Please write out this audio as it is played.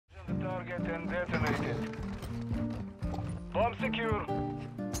Target and detonated. Bomb secure.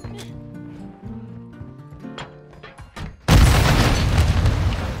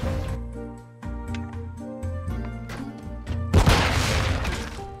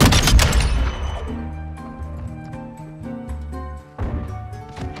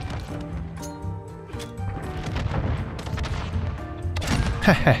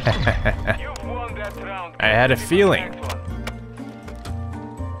 You've won that round. I had a feeling.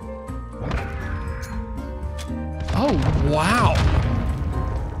 Oh, wow.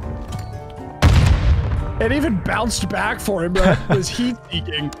 It even bounced back for him, but it was heat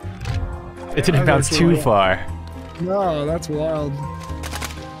seeking. It didn't bounce too far. No, that's wild.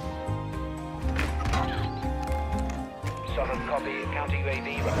 Solid copy. Counter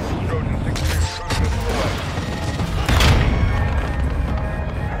UAV running. Trojan 6 cruising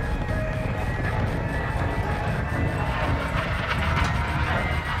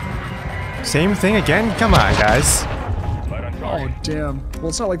Same thing again? Come on, guys. Oh, damn. Well,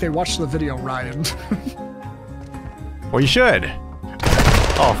 it's not like they watched the video, Ryan. Well, you should.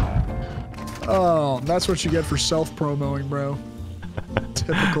 Oh. Oh, that's what you get for self-promoing, bro.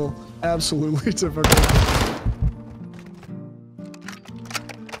 Typical. Absolutely typical.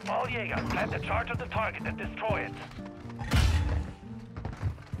 All Jaeger, plant the charge of the target and destroy it.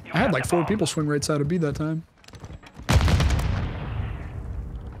 I had like 4 people swing right side of B that time.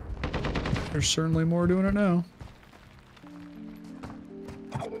 There's certainly more doing it now.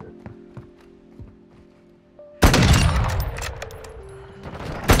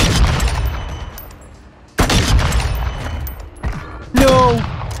 No!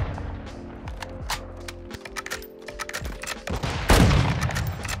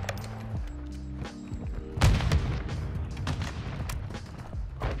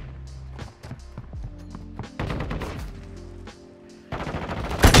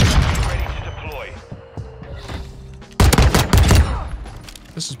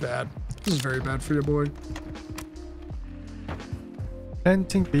 This is bad. This is very bad for your boy.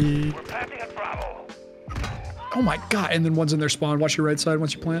 Planting B. We're planting at Bravo. Oh my god, and then one's in their spawn. Watch your right side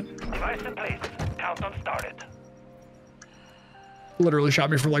once you plant. Device in place. Countdown started. Literally shot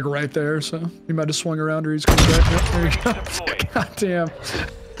me from like right there, so he might have swung around or he's coming back. Yep, there you go.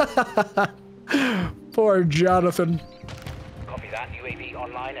 God damn. Poor Jonathan. Copy that. UAV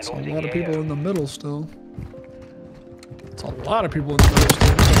online and It's a orbiting lot of the people air. in the middle still. It's a lot of people in the middle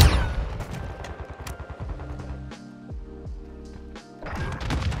still.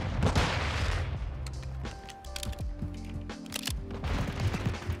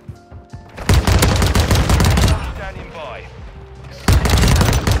 Standing by.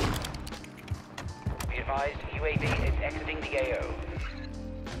 Be advised, UAV is exiting the AO.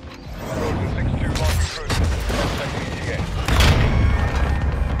 Trojan 6-2 launching cruise. Contacting ETA.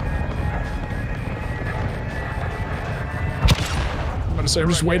 I'm gonna say I'm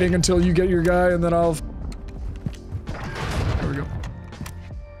just waiting until you get your guy and then I'll... There we go.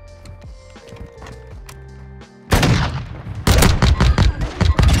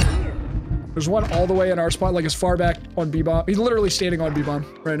 There's one all the way in our spot, like as far back on B-bomb. He's literally standing on B-bomb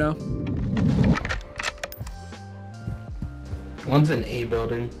right now. One's in A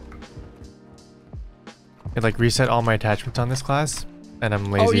building. It like reset all my attachments on this class, and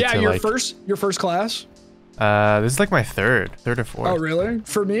I'm lazy Oh yeah, to your like. first class. This is like my third or fourth. Oh really?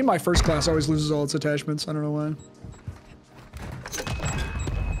 For me, my first class always loses all its attachments. I don't know why.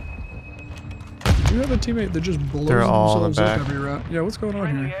 Do you have a teammate that just blows They're all in themselves the up back. every round? Yeah, what's going on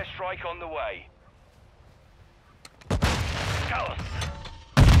Friendly here? airstrike on the way. Callous.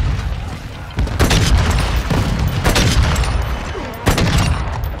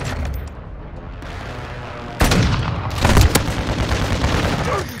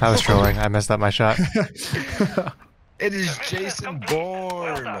 I was trolling. I messed up my shot. It is Jason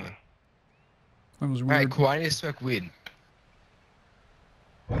Bourne. done. That was Alright, weird. cool. I need to smoke weed.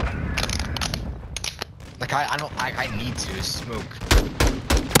 Like I need to smoke.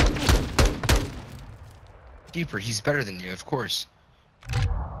 Keeper, he's better than you, of course.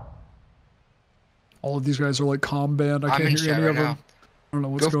 All of these guys are like calm band. I I'm can't in hear chat any right of them. now. I don't know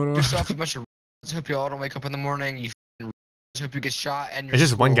what's Go going on. yourself a bunch of hope you all don't wake up in the morning. You hope you get shot and you're It's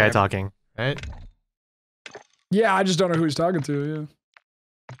just one guy school. talking, right? Yeah, I just don't know who he's talking to,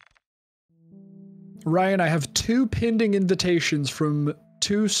 yeah. Ryan, I have 2 pending invitations from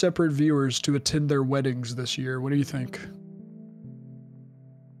 2 separate viewers to attend their weddings this year. What do you think?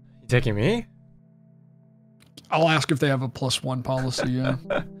 You taking me? I'll ask if they have a +1 policy, yeah.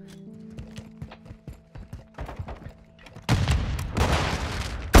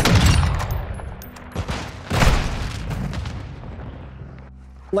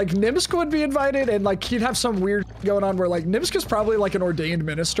 like Nimsk would be invited, and like he'd have some weird going on where like Nimsk is probably like an ordained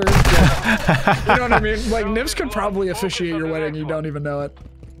minister. Yeah. You know what I mean? Like Nimsk could probably officiate your wedding, you don't even know it.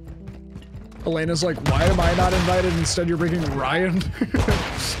 Elena's like, why am I not invited? Instead, you're bringing Ryan.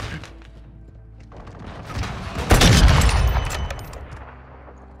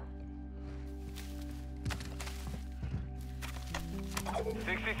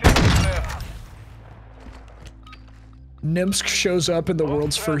 Nimsk shows up in the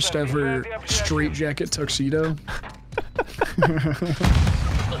world's first ever straitjacket tuxedo.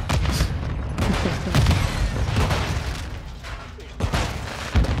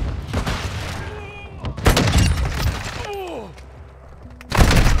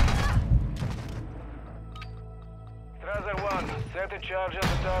 Strazer 1, set a charge on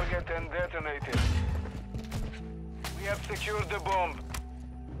the target and detonate it. We have secured the bomb.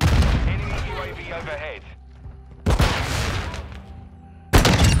 Enemy UAV overhead.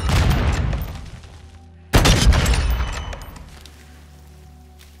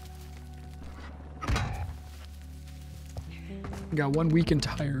 Got 1 week in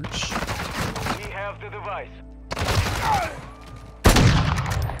tires. We have the device.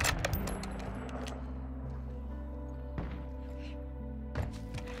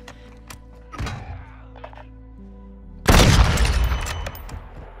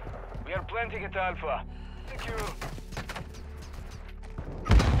 We are planting at Alpha. Secure.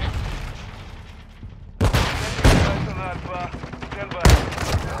 Planting on Alpha. Stand by.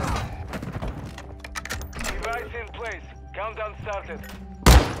 Device in place. Countdown started.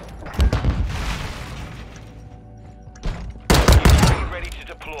 UAV ready to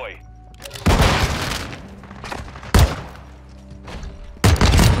deploy.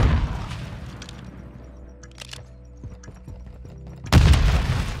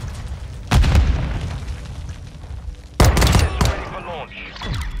 Missile ready for launch.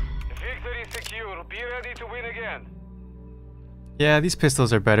 Victory secure. Be ready to win again. Yeah, these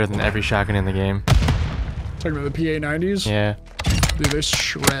pistols are better than every shotgun in the game. Talking about the P890s? Yeah. Dude, they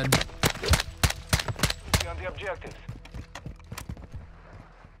shred. Be on the objectives.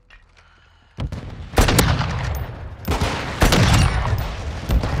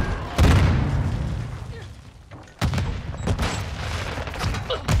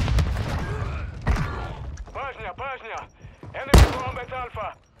 Pajna! Enemy bomb at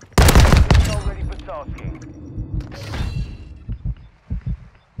Alpha! All ready for tasking.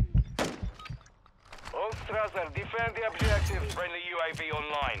 All Strazer, defend the objective. Friendly UAV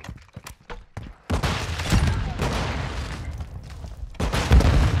online.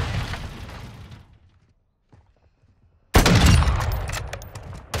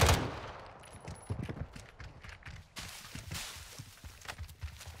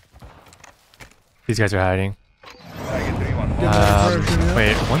 These guys are hiding. Target 3-1.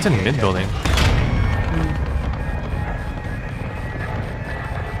 Wait, one's in mid building.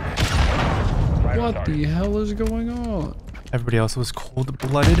 What the hell is going on? Everybody else was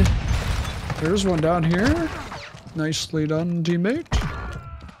cold-blooded. There's one down here. Nicely done, teammate.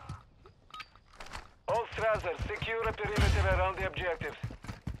 All Strazer, secure a perimeter around the objectives.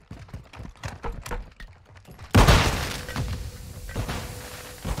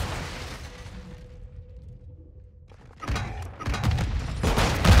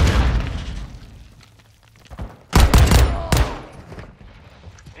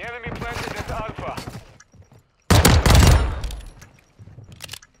 The enemy planted at Alpha.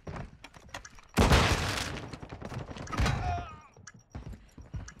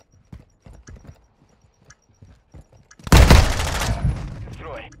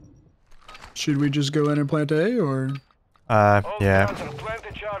 Destroy. Should we just go in and plant A, or? All Yeah. Strazer, plant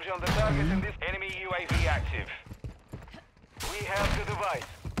a charge on the target in this enemy UAV active. We have the device.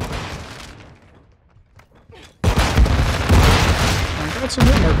 I got some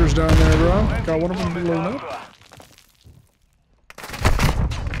hit markers down there, bro. Got one of them blown up.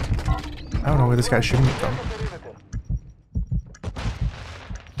 I don't know where this guy's shooting me from.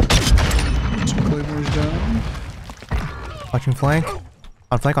 Two claymores down. Watching flank.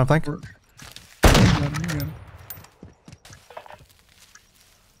 On flank, on flank.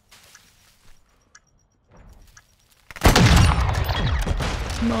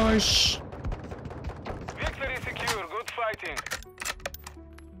 Nice.